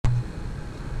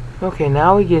Okay,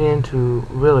 now we get into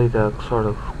really the sort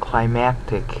of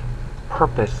climactic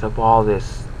purpose of all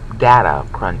this data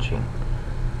crunching.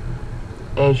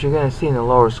 As you're going to see in the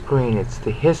lower screen, it's the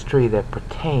history that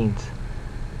pertains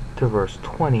to verse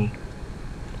 20.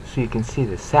 So you can see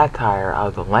the satire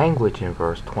of the language in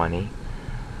verse 20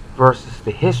 versus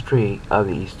the history of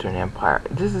the Eastern Empire.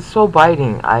 This is so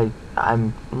biting,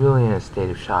 I'm really in a state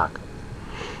of shock.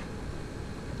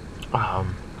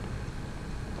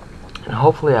 And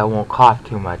hopefully I won't cough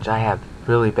too much. I have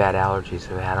really bad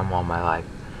allergies. I've had them all my life.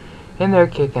 And they're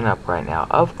kicking up right now.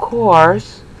 Of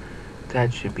course,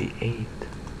 that should be 8.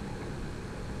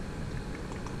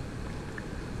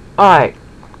 Alright.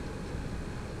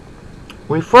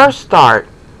 We first start,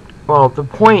 well, the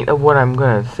point of what I'm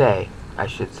going to say, I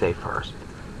should say first.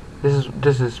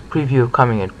 This is preview of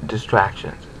coming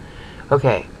distractions.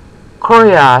 Okay.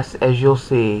 Kurios, as you'll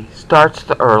see, starts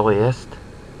the earliest,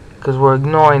 because we're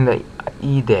ignoring the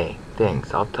E-Day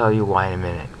things. I'll tell you why in a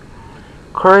minute.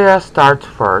 Kurios starts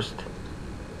first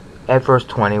at verse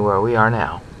 20, where we are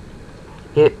now.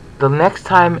 The next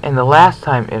time and the last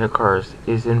time it occurs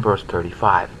is in verse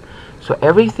 35. So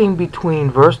everything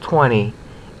between verse 20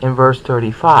 and verse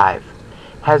 35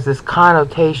 has this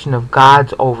connotation of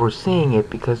God's overseeing it,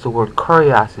 because the word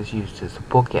kurios is used as a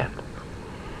bookend.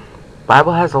 The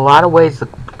Bible has a lot of ways to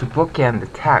bookend the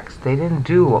text. They didn't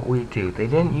do what we do. They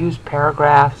didn't use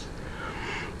paragraphs.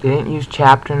 They didn't use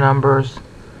chapter numbers.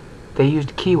 They used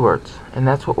keywords, and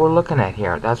that's what we're looking at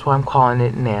here. That's why I'm calling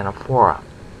it an anaphora.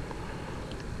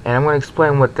 And I'm going to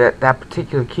explain what that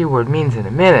particular keyword means in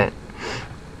a minute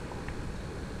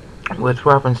with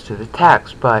reference to the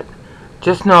text, but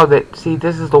just know that, see,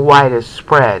 this is the widest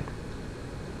spread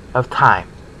of time.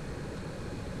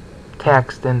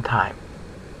 Text and time.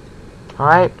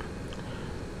 Alright?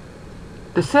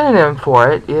 The synonym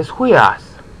for it is huios.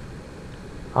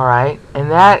 Alright? And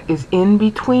that is in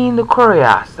between the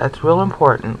kurios. That's real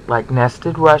important, like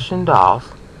nested Russian dolls.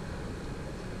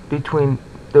 Between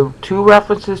the two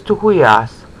references to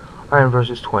huios are in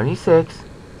verses 26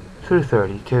 through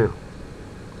 32.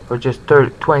 Or just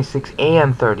 26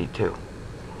 and 32.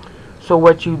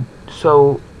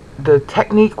 So the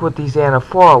technique with these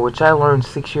anaphora, which I learned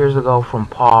 6 years ago from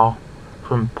Paul,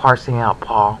 from parsing out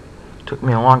Paul, took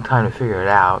me a long time to figure it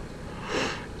out,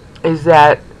 is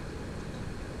that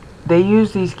they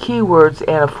use these keywords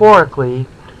anaphorically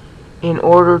in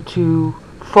order to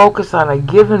focus on a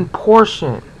given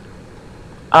portion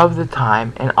of the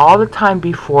time, and all the time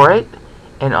before it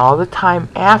and all the time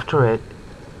after it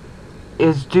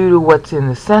is due to what's in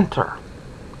the center.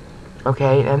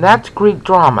 Okay, and that's Greek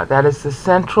drama. That is the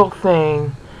central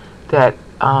thing that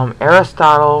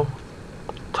Aristotle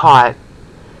taught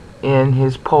in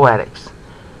his Poetics.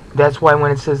 That's why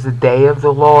when it says the day of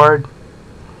the Lord,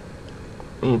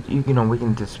 you know, we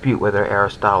can dispute whether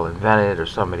Aristotle invented it or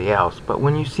somebody else, but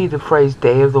when you see the phrase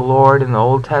day of the Lord in the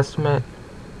Old Testament,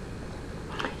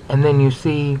 and then you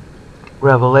see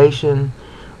Revelation,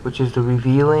 which is the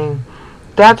revealing,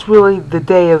 that's really the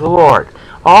day of the Lord.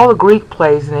 All the Greek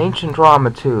plays and ancient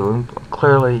drama too, and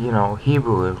clearly, you know,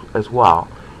 Hebrew as well.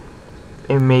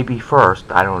 It may be first,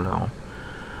 I don't know.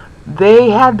 They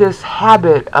had this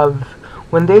habit of,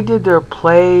 when they did their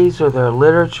plays or their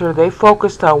literature, they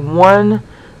focused on one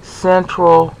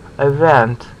central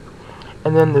event,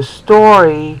 and then the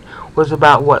story was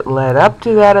about what led up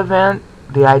to that event,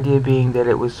 the idea being that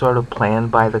it was sort of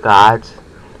planned by the gods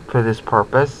for this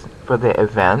purpose, for the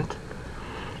event.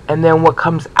 And then what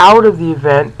comes out of the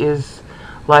event is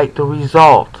like the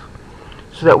result.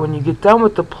 So that when you get done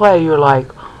with the play, you're like,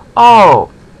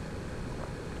 oh,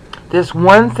 this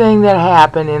one thing that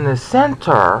happened in the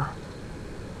center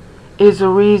is the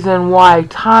reason why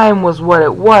time was what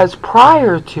it was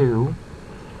prior to,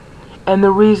 and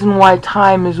the reason why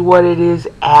time is what it is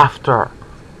after.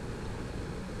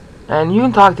 And you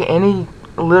can talk to any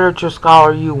literature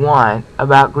scholar you want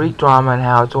about Greek drama and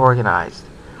how it's organized,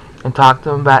 and talk to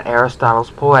them about Aristotle's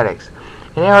Poetics.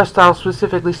 And Aristotle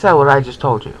specifically said what I just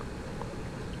told you.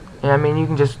 And I mean, you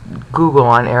can just Google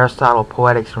on Aristotle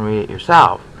Poetics and read it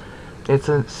yourself. It's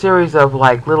a series of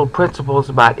like little principles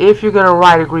about if you're going to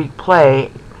write a Greek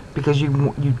play, because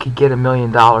you could get $1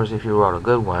 million if you wrote a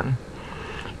good one.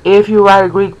 If you write a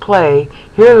Greek play,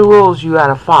 here are the rules you got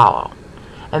to follow.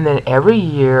 And then every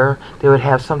year they would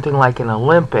have something like an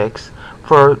Olympics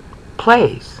for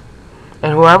plays.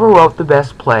 And whoever wrote the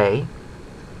best play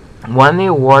won the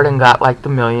award and got like the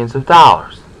millions of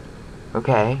dollars.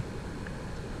 Okay?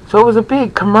 So it was a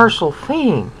big commercial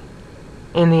thing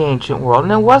in the ancient world.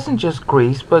 And it wasn't just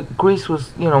Greece, but Greece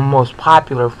was, you know, most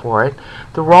popular for it.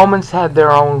 The Romans had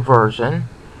their own version.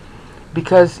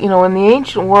 Because, you know, in the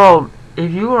ancient world,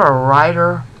 if you were a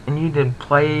writer and you did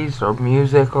plays or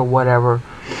music or whatever,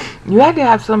 you had to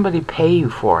have somebody pay you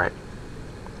for it.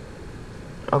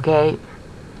 Okay?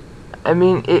 I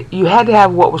mean, you had to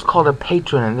have what was called a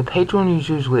patron, and the patron was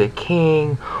usually a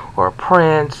king or a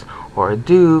prince or a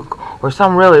duke or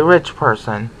some really rich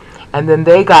person, and then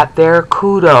they got their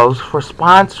kudos for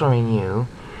sponsoring you,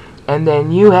 and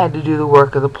then you had to do the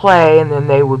work of the play, and then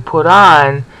they would put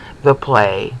on the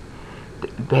play,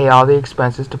 pay all the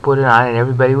expenses to put it on, and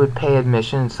everybody would pay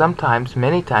admission, and sometimes,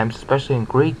 many times, especially in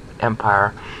Greek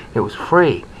Empire, it was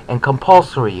free and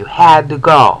compulsory. You had to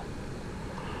go.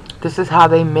 This is how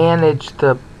they managed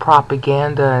the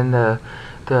propaganda and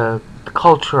the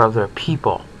culture of their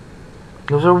people.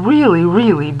 It was a really,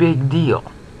 really big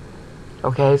deal.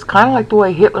 Okay, it's kind of like the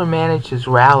way Hitler managed his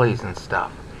rallies and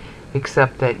stuff.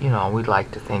 Except that, you know, we'd like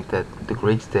to think that the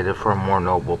Greeks did it for a more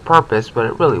noble purpose, but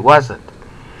it really wasn't.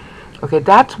 Okay,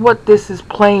 that's what this is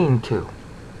playing to.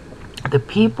 The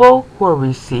people who are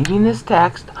receiving this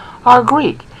text are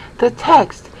Greek. The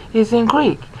text is in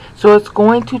Greek. So it's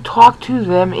going to talk to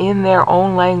them in their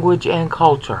own language and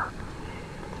culture.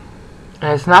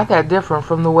 And it's not that different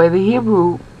from the way the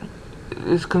Hebrew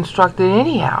is constructed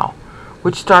anyhow,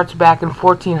 which starts back in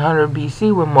 1400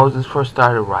 BC when Moses first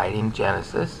started writing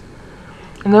Genesis.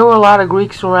 And there were a lot of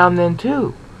Greeks around then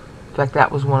too. In fact,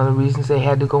 that was one of the reasons they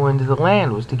had to go into the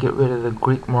land, was to get rid of the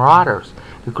Greek marauders.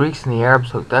 The Greeks and the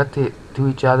Arabs hooked up to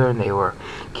each other, and they were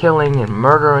killing and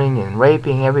murdering and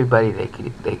raping everybody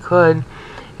they could.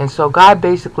 And so God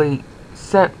basically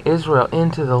sent Israel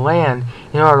into the land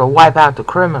in order to wipe out the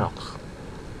criminals,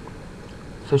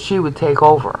 so she would take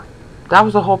over. That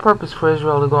was the whole purpose for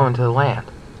Israel to go into the land.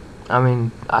 I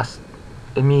mean,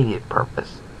 immediate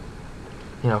purpose.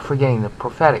 You know, forgetting the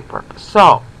prophetic purpose.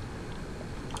 So,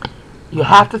 you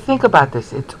have to think about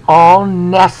this. It's all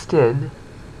nested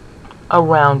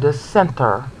around a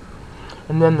center.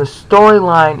 And then the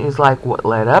storyline is like what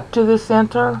led up to the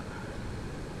center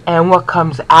and what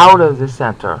comes out of the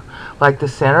center. Like the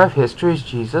center of history is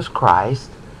Jesus Christ.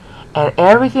 And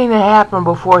everything that happened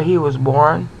before he was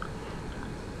born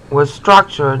was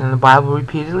structured, and the Bible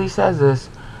repeatedly says this,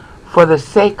 for the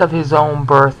sake of his own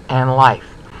birth and life.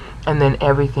 And then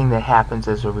everything that happens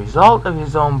as a result of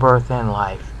his own birth and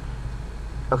life,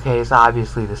 okay, is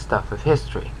obviously the stuff of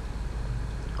history.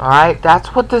 Alright,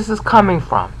 that's what this is coming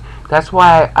from. That's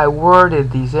why I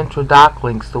worded these introdoc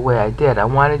links the way I did. I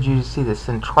wanted you to see the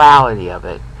centrality of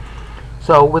it.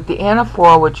 So with the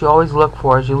anaphora, what you always look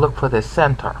for is you look for the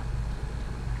center.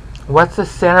 What's the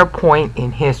center point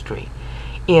in history?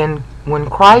 When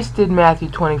Christ did Matthew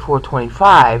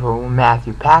 24:25, or when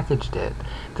Matthew packaged it,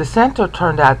 the center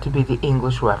turned out to be the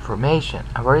English Reformation.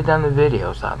 I've already done the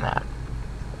videos on that.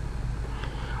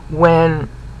 When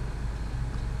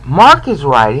Mark is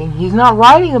writing, he's not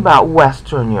writing about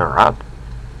Western Europe.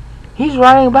 He's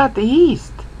writing about the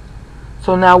East.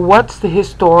 So now what's the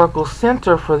historical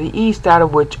center for the East out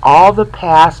of which all the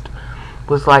past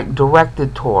was like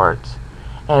directed towards,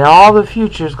 and all the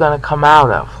future is going to come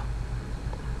out of?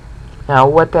 Now,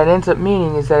 what that ends up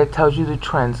meaning is that it tells you the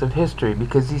trends of history,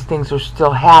 because these things are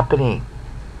still happening.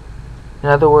 In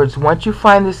other words, once you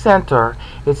find the center,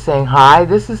 it's saying, hi,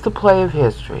 this is the play of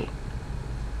history.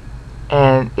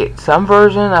 And some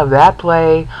version of that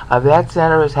play, of that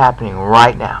center, is happening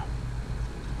right now.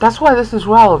 That's why this is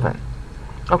relevant.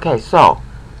 Okay, so,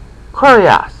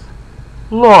 Kurios,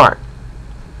 Lord,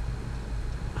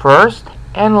 first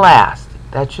and last.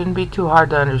 That shouldn't be too hard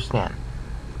to understand.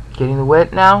 Getting the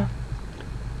wit now?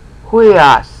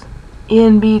 Huios,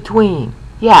 in between.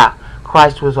 Yeah,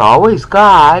 Christ was always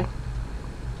God,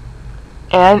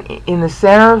 and in the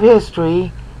center of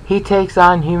history, he takes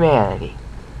on humanity.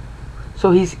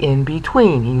 So he's in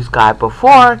between. He's God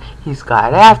before, he's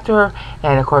God after,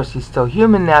 and of course he's still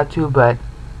human now too, but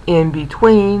in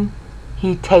between,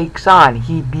 he takes on,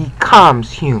 he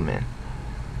becomes human.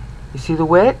 You see the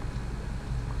wit?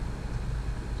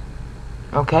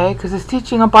 Okay, because it's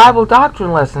teaching a Bible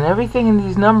doctrine lesson. Everything in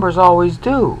these numbers always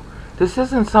do. This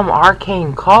isn't some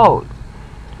arcane code.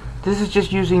 This is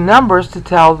just using numbers to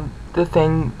tell the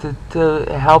thing, to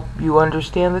help you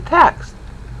understand the text.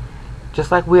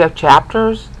 Just like we have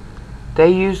chapters,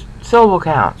 they use syllable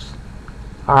counts.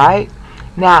 Alright?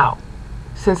 Now,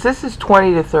 since this is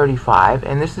 20 to 35,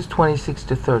 and this is 26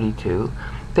 to 32,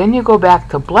 then you go back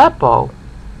to blepo,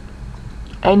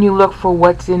 and you look for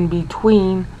what's in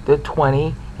between the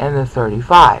 20 and the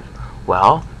 35.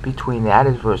 Well, between that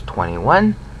is verse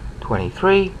 21,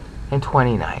 23, and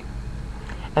 29.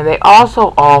 And they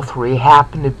also, all three,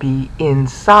 happen to be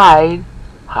inside,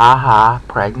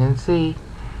 pregnancy,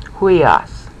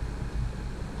 huios.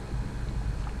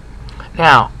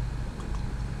 Now,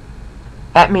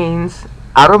 That means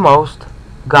outermost,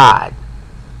 God.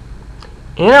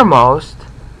 Innermost,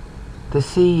 the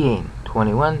seeing.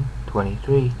 21,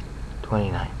 23,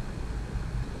 29.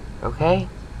 Okay?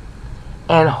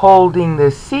 And holding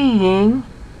the seeing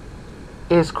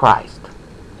is Christ.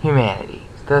 Humanity.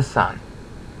 The Son.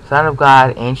 Son of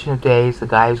God, Ancient of Days, the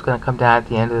guy who's going to come down at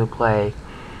the end of the play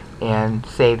and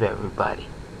save everybody.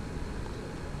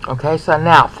 Okay, so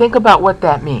now think about what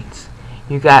that means.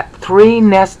 You got three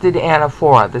nested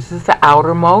anaphora. This is the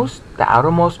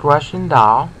outermost Russian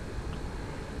doll.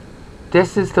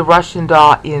 This is the Russian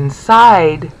doll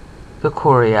inside the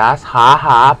kurios,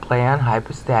 play on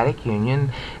hypostatic union.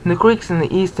 And the Greeks in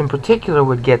the East in particular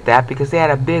would get that because they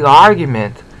had a big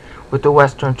argument with the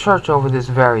Western Church over this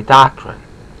very doctrine.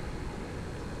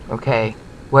 Okay,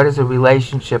 what is the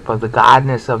relationship of the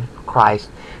godness of Christ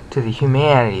to the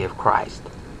humanity of Christ?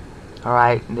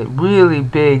 Alright, a really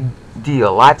big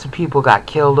deal. Lots of people got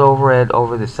killed over it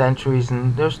over the centuries,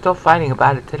 and they're still fighting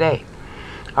about it today.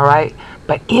 Alright,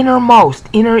 but innermost,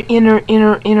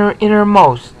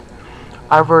 innermost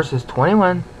are verses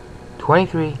 21,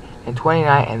 23, and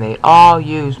 29, and they all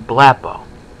use blepo.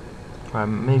 Or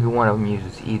maybe one of them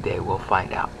uses ide, we'll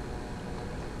find out.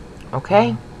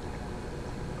 Okay?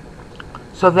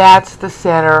 So that's the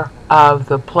center of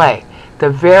the play. The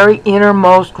very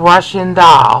innermost Russian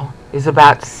doll is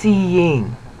about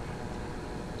seeing.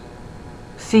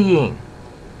 Seeing.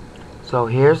 So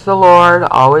here's the Lord,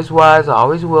 always was,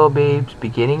 always will be,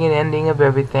 beginning and ending of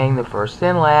everything, the first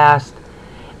and last.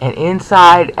 And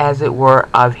inside, as it were,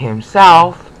 of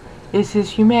himself is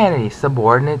his humanity,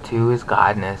 subordinate to his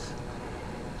godness.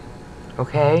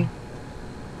 Okay?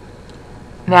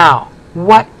 Now,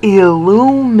 what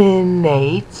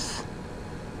illuminates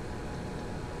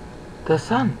the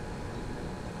Son?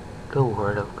 The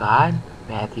Word of God,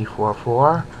 Matthew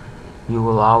 4:4. You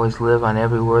will always live on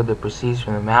every word that proceeds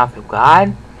from the mouth of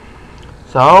God.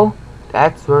 So,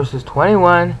 that's verses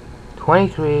 21,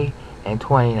 23, and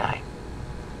 29.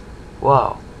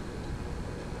 Whoa.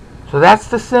 So that's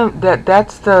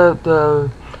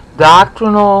the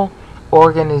doctrinal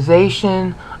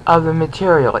organization of the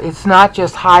material. It's not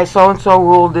just, hi, so-and-so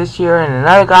ruled this year, and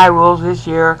another guy rules this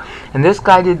year, and this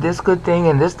guy did this good thing,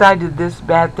 and this guy did this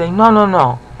bad thing.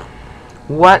 No.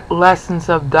 What lessons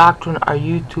of doctrine are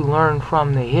you to learn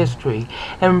from the history?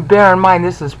 And bear in mind,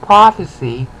 this is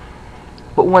prophecy,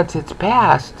 but once it's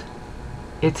past,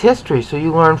 it's history. So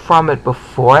you learn from it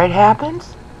before it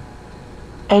happens,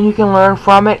 and you can learn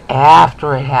from it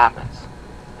after it happens.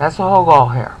 That's the whole goal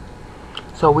here.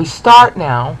 So we start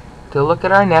now to look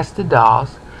at our nested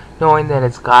dolls, knowing that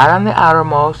it's God on the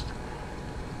outermost,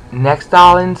 next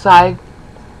doll inside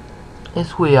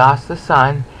is Huios, the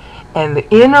Son, and the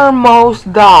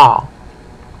innermost doll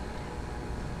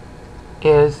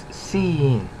is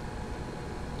seeing.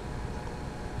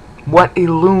 What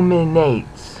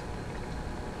illuminates?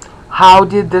 How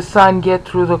did the Son get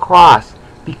through the cross?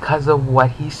 Because of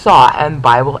what he saw, and the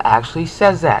Bible actually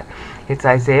says that. It's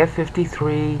Isaiah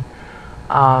 53,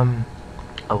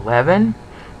 11.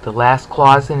 The last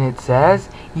clause in it says,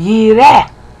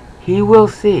 Yireh, he will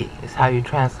see, is how you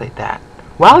translate that.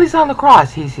 While he's on the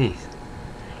cross, he sees.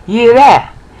 Yireh.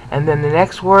 And then the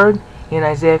next word in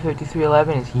Isaiah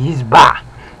 53:11 is Yizbah.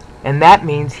 And that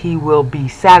means he will be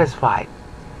satisfied.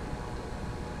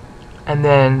 And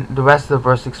then the rest of the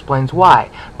verse explains why.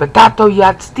 Batato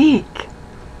yatzdik.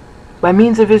 By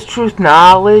means of his truth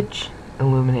knowledge,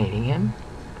 illuminating him,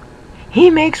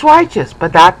 he makes righteous.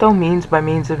 Batato means by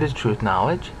means of his truth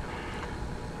knowledge.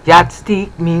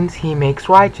 Yatzdik means he makes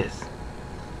righteous.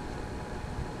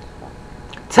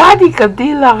 Tzadik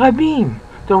abdillah rabim.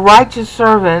 The righteous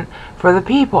servant for the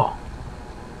people.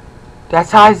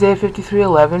 That's how Isaiah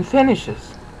 53:11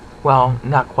 finishes. Well,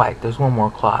 not quite. There's one more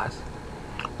clause.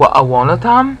 Well,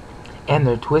 awonatam, and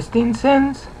their twisting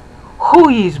sins, hu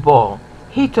yizbol,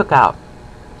 he took out.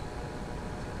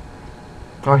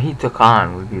 Or he took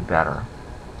on would be better.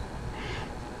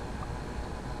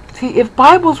 See, if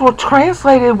Bibles were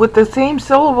translated with the same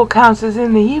syllable counts as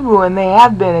in the Hebrew, and they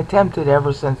have been attempted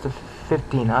ever since the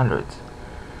 1500s,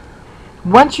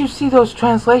 once you see those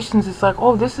translations, it's like,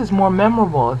 oh, this is more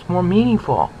memorable, it's more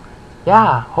meaningful.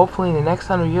 Yeah, hopefully in the next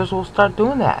 100 years we'll start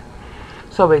doing that.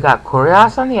 So we got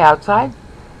kurios on the outside,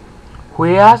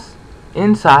 Huios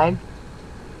inside,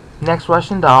 next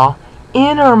Russian doll,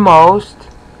 innermost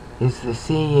is the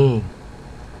seeing.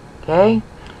 Okay?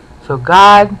 So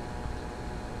God,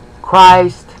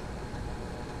 Christ,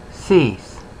 sees.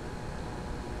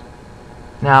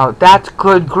 Now, that's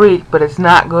good Greek, but it's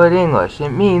not good English. It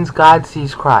means God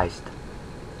sees Christ.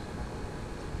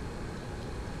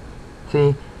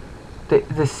 See,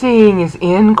 the seeing is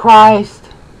in Christ.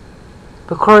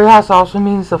 The Kurios also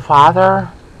means the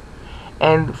Father.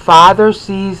 And Father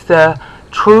sees the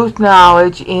truth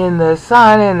knowledge in the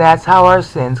Son, and that's how our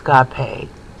sins got paid.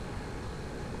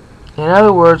 In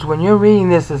other words, when you're reading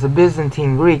this as a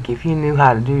Byzantine Greek, if you knew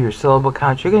how to do your syllable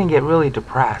count, you're going to get really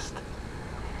depressed.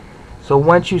 So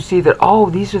once you see that, oh,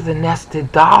 these are the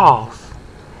nested dolls,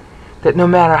 that no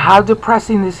matter how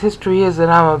depressing this history is that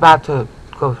I'm about to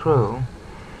go through,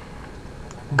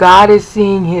 God is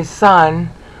seeing His Son,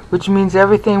 which means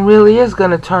everything really is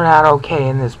going to turn out okay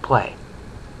in this play.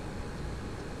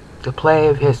 The play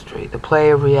of history, the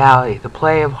play of reality, the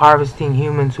play of harvesting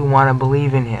humans who want to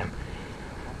believe in Him.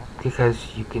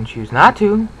 Because you can choose not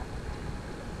to.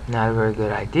 Not a very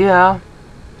good idea.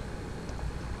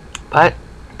 But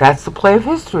that's the play of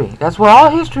history. That's what all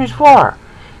history is for.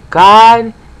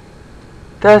 God,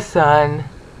 the Son,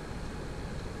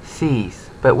 sees.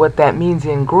 But what that means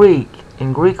in Greek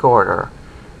order,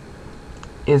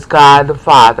 is God the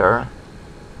Father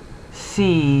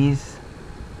sees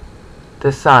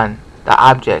the Son, the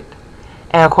object.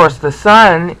 And of course the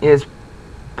Son is,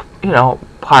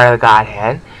 part of the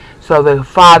Godhead. So the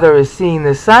Father is seeing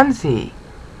the Son see.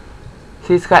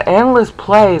 See, it's got endless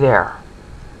play there.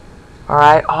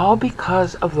 Alright? All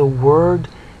because of the word,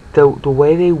 the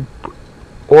way they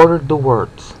ordered the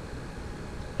words.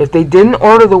 If they didn't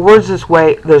order the words this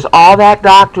way, there's all that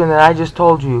doctrine that I just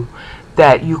told you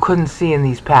that you couldn't see in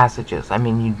these passages. I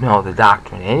mean, you'd know the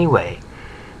doctrine anyway,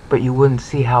 but you wouldn't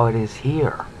see how it is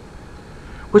here.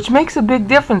 Which makes a big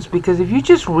difference, because if you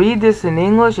just read this in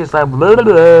English, it's like blah, blah,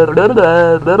 blah, blah,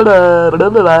 blah, blah, blah, blah,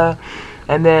 blah,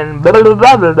 and then blah, blah,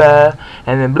 blah, blah, blah,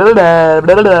 and then blah, blah,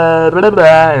 blah, blah, blah,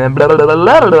 blah, and then blah, blah, blah,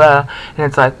 blah, blah, and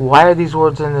it's like, why are these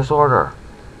words in this order?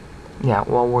 Yeah,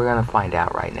 well, we're going to find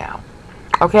out right now.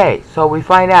 Okay, so we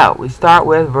find out. We start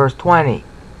with verse 20.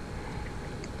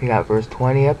 We got verse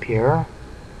 20 up here.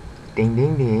 Ding,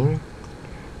 ding, ding.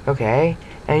 Okay,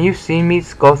 and you've seen me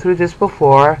go through this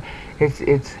before.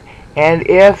 And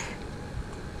if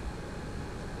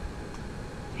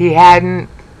he hadn't,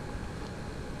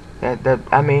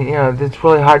 I mean, it's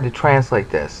really hard to translate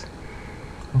this.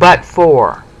 But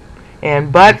for,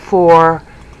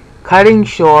 cutting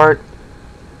short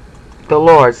the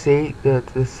Lord. See,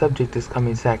 the subject is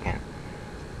coming second.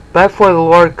 But for the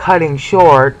Lord cutting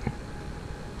short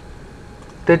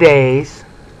the days,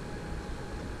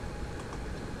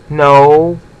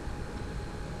 no,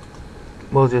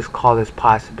 we'll just call this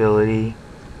possibility,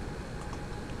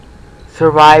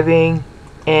 surviving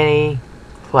any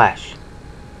flesh.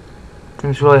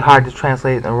 It's really hard to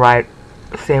translate it in the right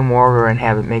same order and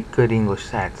have it make good English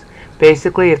sense.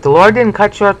 Basically, if the Lord didn't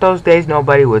cut short those days,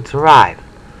 nobody would survive.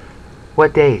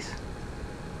 What days?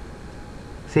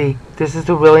 See, this is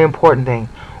the really important thing.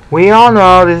 We all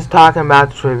know this is talking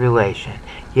about the tribulation.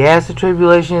 Yes, the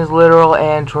tribulation is literal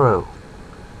and true.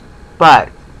 But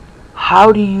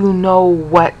how do you know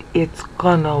what it's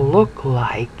gonna look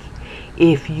like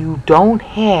if you don't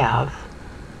have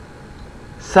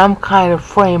some kind of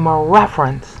frame or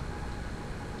reference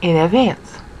in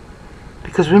advance?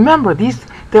 Because remember,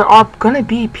 there are gonna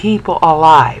be people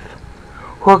alive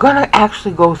who are gonna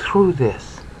actually go through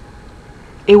this.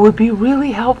 It would be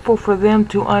really helpful for them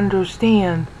to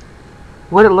understand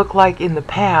what it looked like in the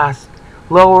past,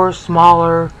 lower,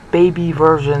 smaller, baby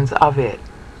versions of it.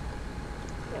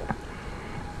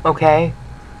 Okay?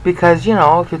 Because,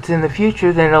 if it's in the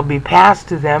future, then it'll be passed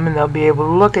to them and they'll be able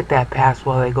to look at that past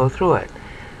while they go through it.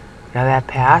 Now that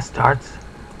past starts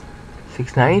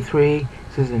 693.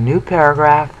 This is a new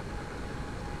paragraph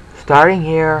starting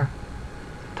here,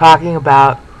 talking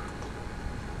about,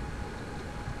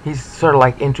 he's sort of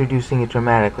like introducing it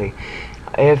dramatically.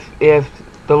 If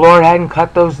the Lord hadn't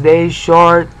cut those days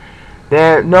short,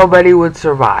 nobody would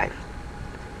survive.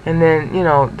 And then,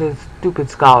 the stupid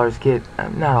scholars get,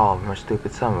 not all of them are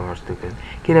stupid, some of them are stupid,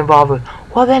 get involved with,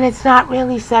 well, then it's not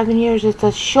really 7 years, it's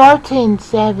a shortened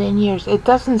 7 years. It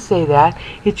doesn't say that.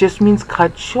 It just means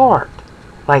cut short.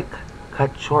 Like,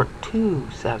 cut short to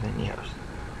 7 years.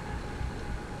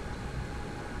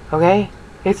 Okay?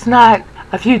 It's not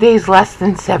a few days less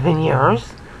than 7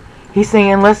 years. He's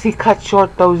saying unless he cut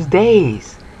short those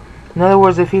days. In other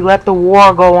words, if he let the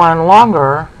war go on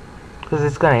longer, because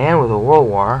it's going to end with a world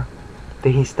war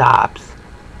that he stops,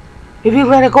 if he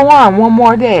let it go on one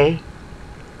more day,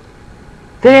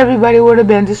 then everybody would have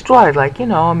been destroyed. Like,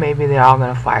 maybe they're all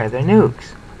going to fire their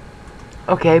nukes.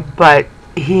 Okay, but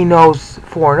he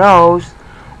foreknows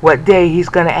what day he's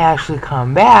going to actually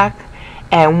come back,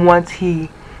 and once he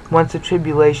once the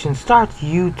tribulation starts,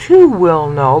 you too will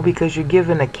know, because you're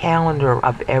given a calendar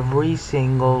of every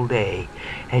single day,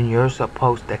 and you're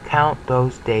supposed to count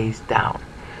those days down,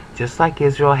 just like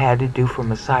Israel had to do for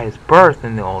Messiah's birth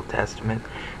in the Old Testament.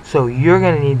 So you're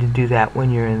going to need to do that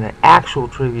when you're in the actual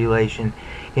tribulation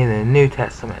in the New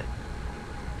Testament.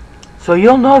 So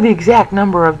you'll know the exact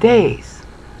number of days.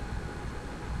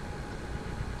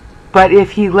 But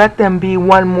if he let them be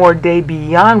one more day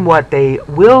beyond what they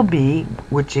will be,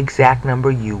 which exact number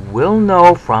you will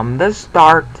know from the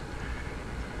start,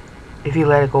 if he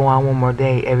let it go on one more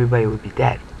day, everybody would be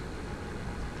dead.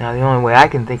 Now, the only way I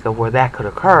can think of where that could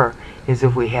occur is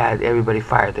if we had everybody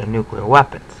fire their nuclear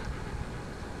weapons.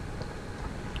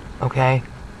 Okay?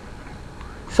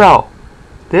 So,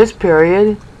 this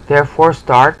period, therefore,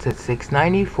 starts at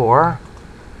 694,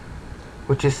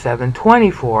 which is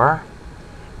 724,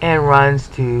 and runs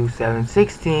to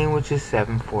 716, which is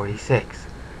 746.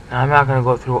 Now, I'm not going to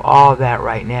go through all of that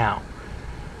right now.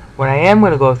 What I am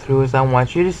going to go through is I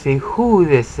want you to see who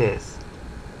this is,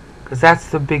 because that's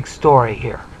the big story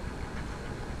here.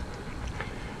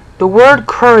 The word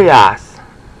kurios,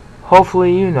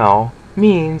 hopefully you know,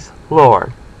 means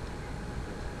Lord.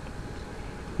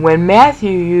 When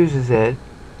Matthew uses it,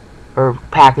 or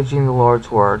packaging the Lord's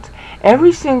words,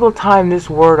 every single time this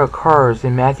word occurs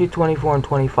in Matthew 24 and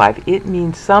 25, it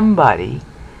means somebody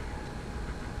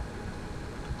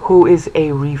who is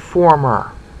a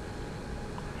reformer.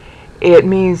 It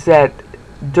means that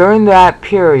during that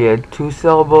period, 2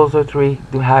 syllables or 3,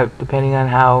 depending on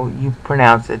how you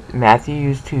pronounce it, Matthew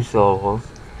used 2 syllables.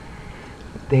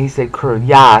 He said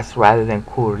kurios rather than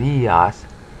kurios.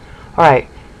 Alright,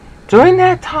 during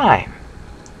that time,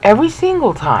 every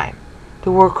single time,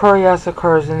 the word kurios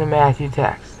occurs in the Matthew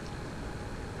text,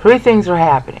 3 things are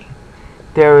happening.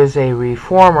 There is a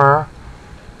reformer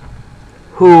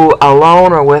who,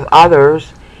 alone or with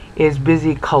others, is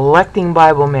busy collecting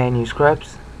Bible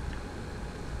manuscripts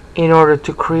in order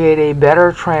to create a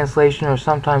better translation, or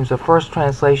sometimes the first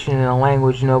translation in a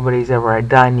language nobody's ever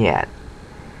done yet.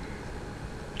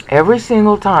 Every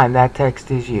single time that text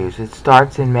is used, it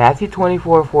starts in Matthew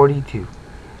 24:42.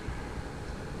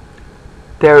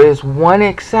 There is one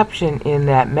exception in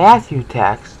that Matthew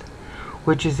text,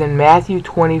 which is in Matthew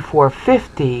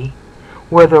 24:50,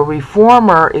 where the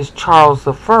reformer is Charles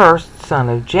I, son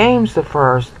of James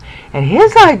I, and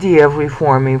his idea of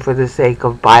reforming for the sake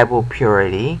of Bible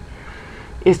purity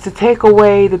is to take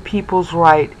away the people's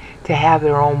right to have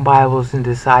their own Bibles and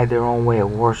decide their own way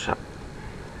of worship.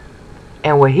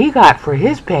 And what he got for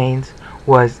his pains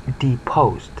was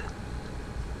deposed.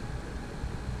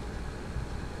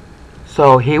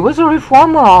 So he was a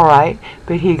reformer, all right,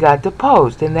 but he got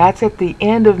deposed. And that's at the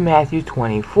end of Matthew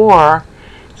 24.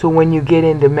 So when you get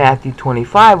into Matthew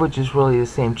 25, which is really the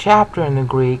same chapter in the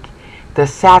Greek, the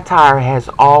satire has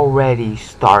already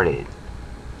started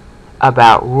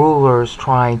about rulers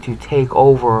trying to take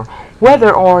over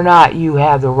whether or not you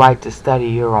have the right to study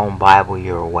your own Bible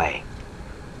your way.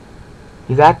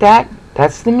 You got that?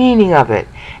 That's the meaning of it.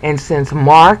 And since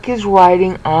Mark is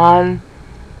writing on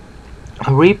a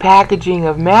repackaging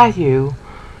of Matthew,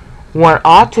 one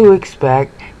ought to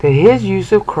expect that his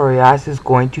use of kurios is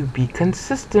going to be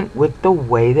consistent with the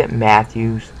way that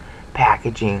Matthew's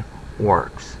packaging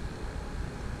works.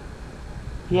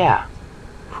 Yeah,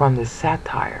 from the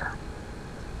satire.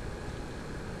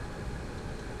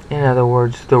 In other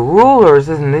words, the rulers,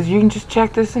 and this, you can just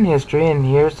check this in history, and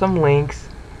here's some links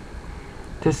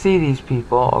to see these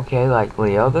people, okay, like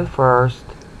Leo the First.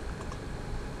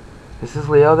 This is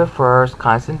Leo the First,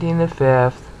 Constantine the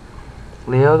Fifth,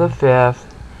 Leo the Fifth.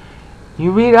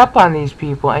 You read up on these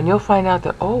people, and you'll find out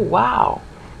that, oh wow,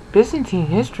 Byzantine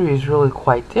history is really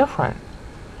quite different.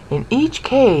 In each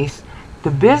case, the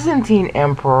Byzantine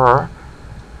Emperor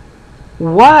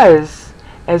was,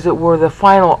 as it were, the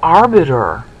final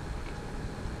arbiter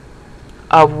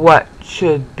of what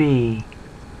should be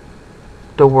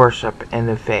the worship and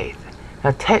the faith.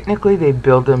 Now, technically, they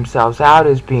build themselves out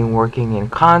as being working in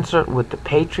concert with the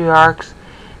patriarchs.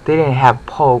 They didn't have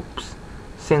popes,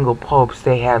 single popes.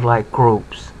 They had like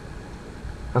groups.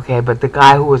 Okay, but the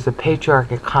guy who was the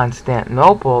patriarch at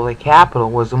Constantinople, the capital,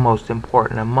 was the most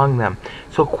important among them.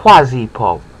 So,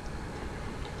 quasi-pope.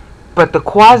 But the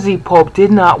quasi-pope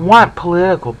did not want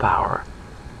political power.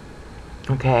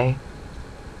 Okay?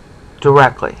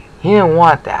 Directly. He didn't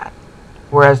want that.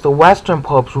 Whereas the Western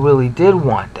popes really did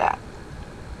want that.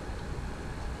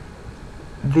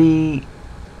 The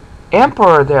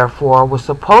emperor, therefore, was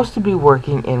supposed to be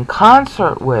working in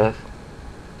concert with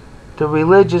the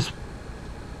religious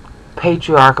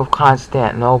patriarch of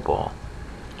Constantinople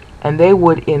and they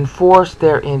would enforce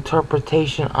their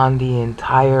interpretation on the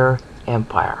entire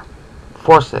empire.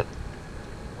 Force it.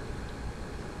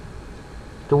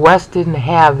 The West didn't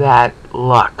have that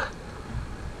luck.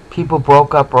 People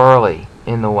broke up early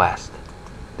in the West.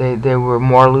 They were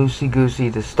more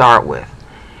loosey-goosey to start with.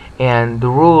 And the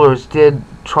rulers did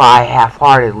try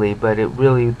half-heartedly, but it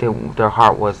really, their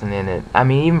heart wasn't in it. I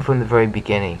mean, even from the very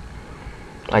beginning.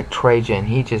 Like Trajan,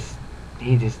 he just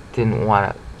didn't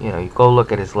want to, you go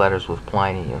look at his letters with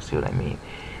Pliny, you'll see what I mean.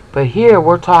 But here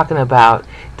we're talking about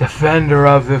defender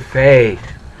of the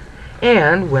faith.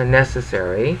 And when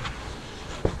necessary,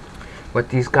 what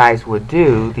these guys would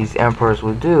do, these emperors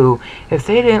would do, if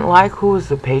they didn't like who was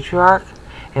the patriarch,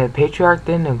 and the patriarch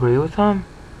didn't agree with them,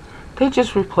 they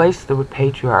just replaced the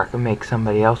patriarch and make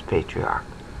somebody else patriarch.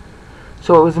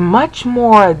 So it was much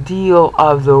more a deal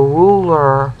of the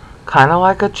ruler, kind of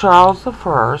like a Charles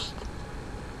I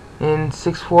in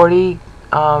 640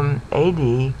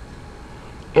 AD.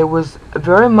 It was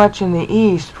very much in the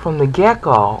East from the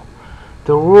get-go.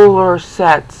 The ruler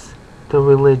sets the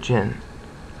religion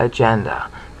agenda.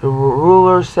 The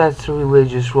ruler sets the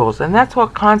religious rules. And that's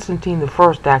what Constantine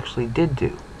I actually did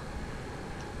do.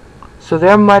 So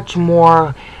they're much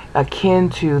more akin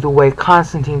to the way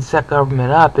Constantine set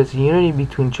government up as a unity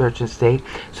between church and state,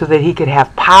 so that he could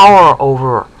have power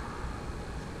over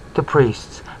the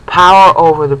priests, power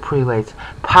over the prelates,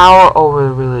 power over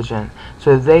the religion,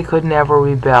 so they could never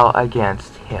rebel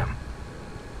against him.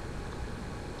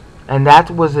 And that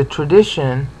was a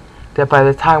tradition that by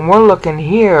the time we're looking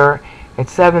here at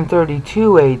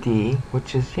 732 AD,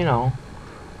 which is,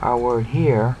 our word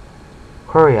here,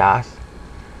 kurios,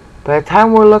 by the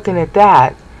time we're looking at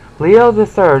that, Leo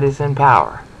III is in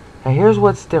power. Now here's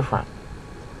what's different.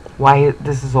 Why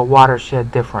this is a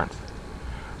watershed difference.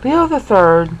 Leo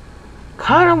III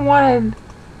kind of wanted,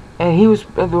 and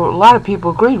a lot of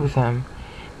people agreed with him,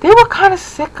 they were kind of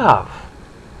sick of,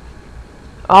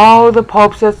 oh, the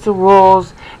Pope sets the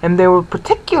rules, and they were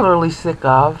particularly sick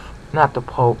of, not the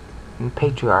Pope, the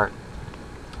Patriarch,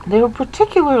 they were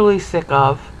particularly sick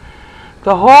of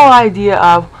the whole idea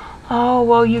of, oh,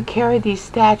 well, you carry these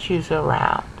statues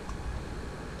around.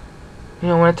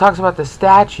 When it talks about the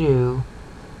statue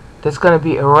that's going to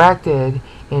be erected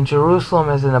in Jerusalem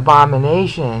as an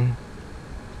abomination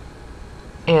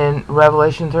in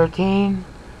Revelation 13,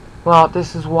 well,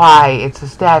 this is why it's a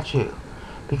statue.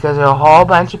 Because there are a whole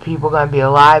bunch of people going to be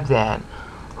alive then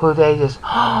who they just,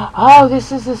 oh,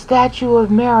 this is a statue of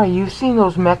Mary. You've seen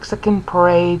those Mexican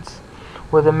parades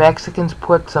where the Mexicans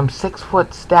put some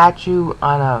 6-foot statue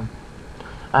on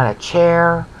a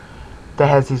chair that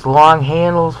has these long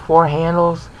handles, 4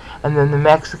 handles, and then the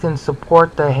Mexicans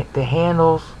support the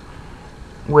handles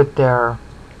with their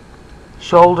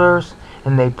shoulders,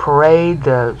 and they parade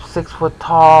the 6-foot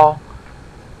tall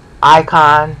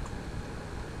icon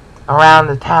around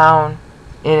the town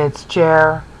in its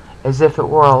chair as if it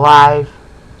were alive.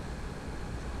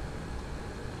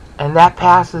 And that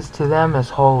passes to them as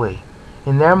holy.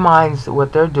 In their minds,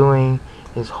 what they're doing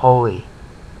is holy.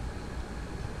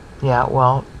 Yeah,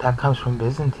 well, that comes from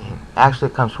Byzantine. Actually,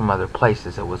 it comes from other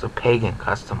places. It was a pagan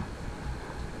custom.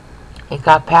 It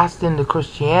got passed into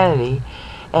Christianity,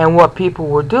 and what people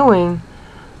were doing,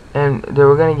 and they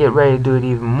were going to get ready to do it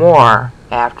even more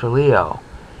after Leo,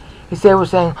 is they were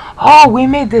saying, oh, we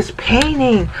made this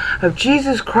painting of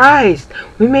Jesus Christ.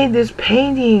 We made this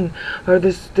painting, or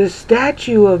this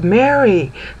statue of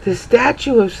Mary, this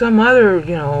statue of some other,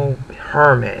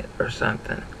 hermit or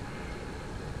something.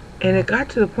 And it got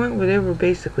to the point where they were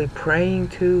basically praying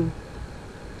to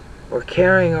or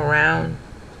carrying around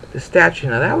the statue.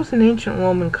 Now, that was an ancient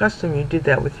Roman custom. You did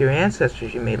that with your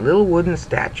ancestors. You made little wooden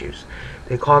statues.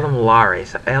 They called them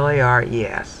lares,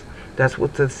 L-A-R-E-S. That's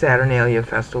what the Saturnalia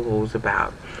festival was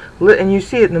about. And you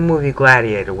see it in the movie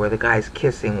Gladiator, where the guy's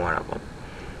kissing one of them.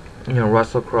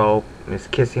 Russell Crowe is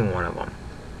kissing one of them.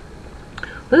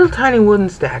 Little tiny wooden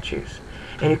statues.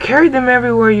 And you carried them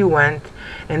everywhere you went.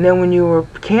 And then when you were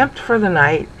camped for the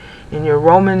night in your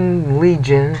Roman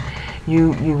legion,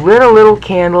 you lit a little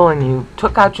candle and you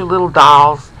took out your little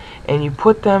dolls and you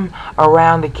put them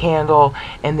around the candle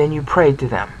and then you prayed to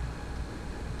them.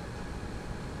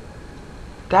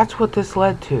 That's what this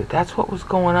led to. That's what was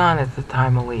going on at the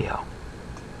time of Leo.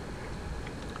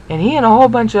 And he and a whole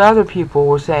bunch of other people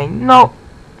were saying, nope,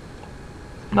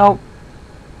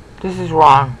 this is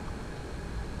wrong.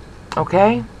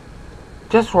 Okay?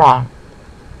 Just wrong.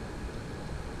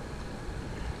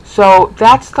 So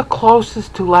that's the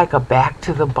closest to like a back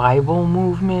to the Bible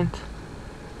movement,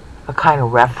 a kind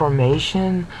of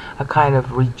reformation, a kind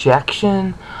of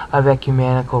rejection of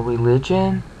ecumenical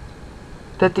religion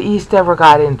that the East ever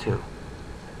got into.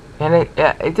 And it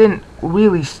didn't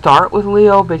really start with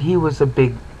Leo, but he was a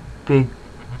big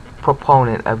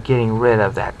proponent of getting rid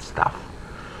of that stuff.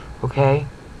 Okay?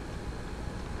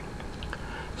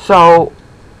 So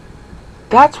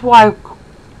that's why,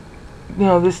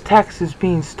 this text is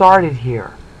being started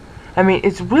here. I mean,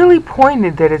 it's really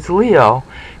pointed that it's Leo,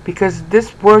 because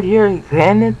this word here,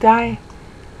 Genedai,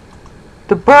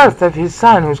 the birth of his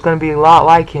son, who's going to be a lot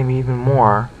like him even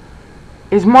more,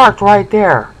 is marked right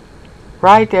there.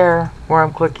 Right there where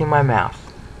I'm clicking my mouse.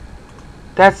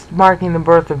 That's marking the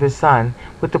birth of his son,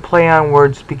 with the play on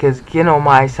words, because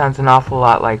Genomai sounds an awful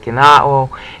lot like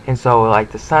Genao, and so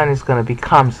like the son is going to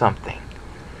become something.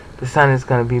 The son is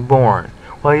going to be born.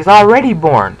 Well, he's already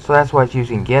born, so that's why it's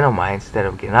using Genomai instead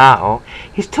of Genao.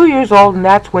 He's 2 years old, and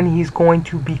that's when he's going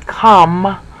to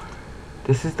become.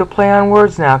 This is the play on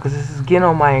words now, because this is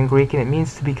Genomai in Greek, and it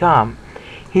means to become.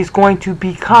 He's going to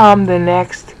become the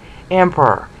next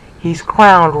emperor. He's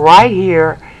crowned right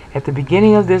here at the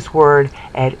beginning of this word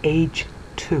at age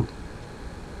 2.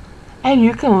 And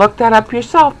you can look that up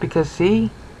yourself, because see,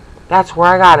 that's where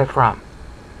I got it from.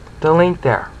 The link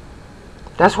there.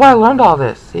 That's where I learned all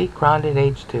this. See, crowned at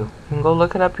age 2. You can go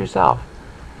look it up yourself.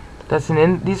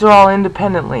 These are all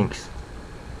independent links.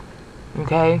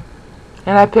 Okay?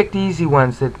 And I picked easy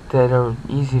ones that are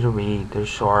easy to read. They're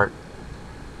short.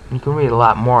 You can read a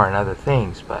lot more on other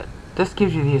things, but this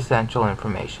gives you the essential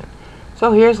information.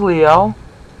 So here's Leo,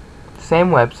 same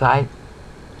website,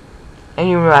 and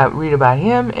you read about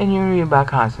him, and you read about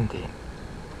Constantine.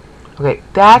 Okay,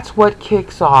 that's what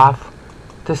kicks off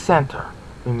the center.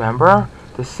 Remember,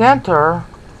 the center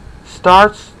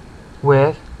starts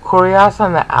with Kurios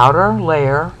on the outer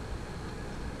layer.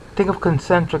 Think of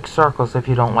concentric circles if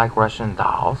you don't like Russian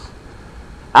dolls.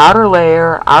 Outer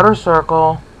layer, outer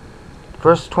circle,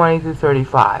 verse 20 through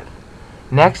 35.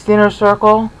 Next inner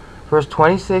circle, verse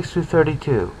 26 through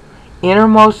 32.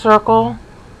 Innermost circle,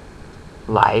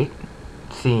 light,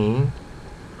 seeing,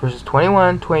 verses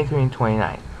 21, 23, and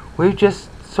 29. We've just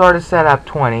sort of set up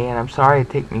 20, and I'm sorry it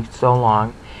took me so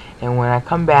long. And when I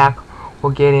come back,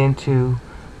 we'll get into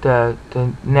the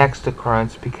next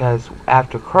occurrence, because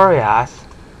after Kurios,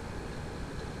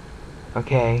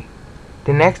 okay,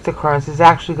 the next occurrence is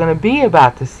actually going to be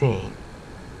about the seeing.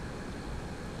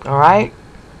 Alright?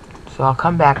 So I'll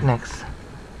come back next